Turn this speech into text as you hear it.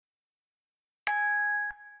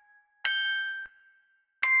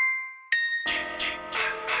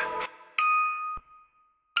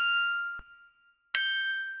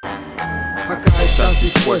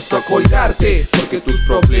dispuesto a colgarte, porque tus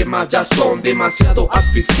problemas ya son demasiado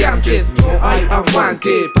asfixiantes. No hay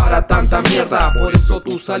aguante para tanta mierda, por eso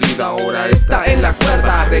tu salida ahora está en la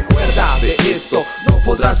cuerda. Recuerda de esto, no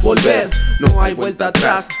podrás volver, no hay vuelta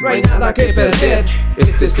atrás, no hay nada que perder.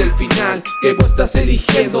 Este es el final que vos estás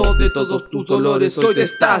eligiendo, de todos tus dolores hoy te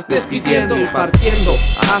estás despidiendo y partiendo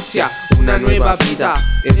hacia una nueva vida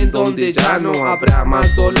en donde ya no habrá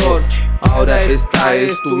más dolor. Ahora esta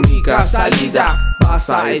es tu única salida, vas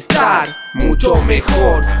a estar mucho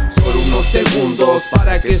mejor. Solo unos segundos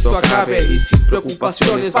para que esto acabe y sin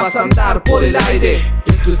preocupaciones vas a andar por el aire.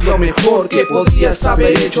 Esto es lo mejor que podrías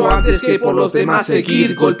haber hecho antes que por los demás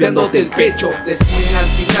seguir golpeándote el pecho. Deciden al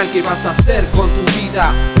final qué vas a hacer con tu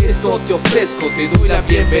vida. Esto te ofrezco, te doy la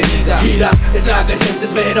bienvenida. Gira es la que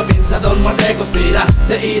sientes, pero piensa don muerte conspira.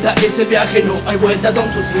 De ida es el viaje, no hay vuelta,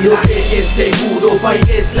 don suicida. Lo que es seguro, bye,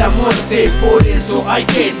 es la muerte. Por eso hay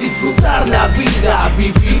que disfrutar la vida,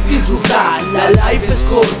 vivir, disfrutar. La life es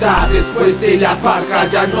corta, después de la parca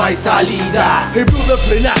ya no hay salida. El brother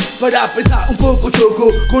frena para pensar un poco,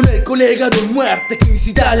 choco con el colega don muerte que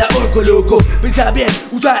incita la orco loco. Pensa bien,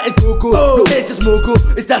 usa el coco, no echas moco.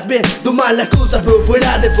 Estás viendo mal las cosas, bro,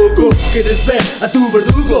 fuera de foco. ¿Quieres ver a tu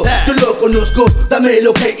verdugo? Yo lo conozco, dame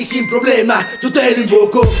lo que y sin problema yo te lo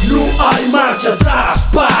invoco. No hay marcha atrás,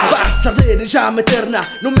 pa. Vas a arder en llama eterna,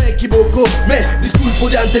 no me equivoco. Me disculpo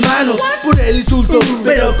de antemano por el insulto,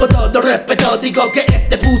 pero con todo respeto digo que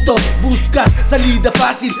este puto busca salida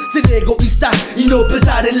fácil, ser egoísta y no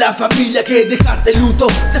pensar en la familia que dejaste luto.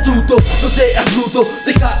 Sé astuto, no seas bruto,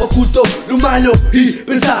 deja oculto lo malo y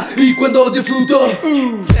pensá y cuando disfruto.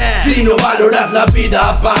 Si no valoras la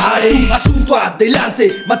vida, pa, es tu asunto,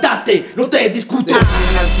 adelante, matate, no te discuto.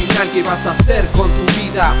 Deciden al final qué vas a hacer con tu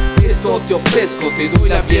vida. Esto te ofrezco, te doy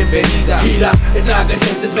la bienvenida. Gira es la que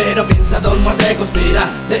sientes, pero piensa don muerte conspira.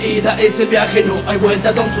 De ida es el viaje, no hay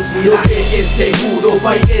vuelta, don suicida. Lo que es seguro,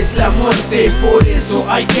 bye, es la muerte. Por eso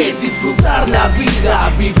hay que disfrutar la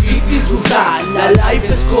vida, vivir, disfrutar. La life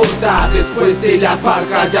es corta, después de la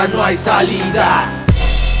parca ya no hay salida.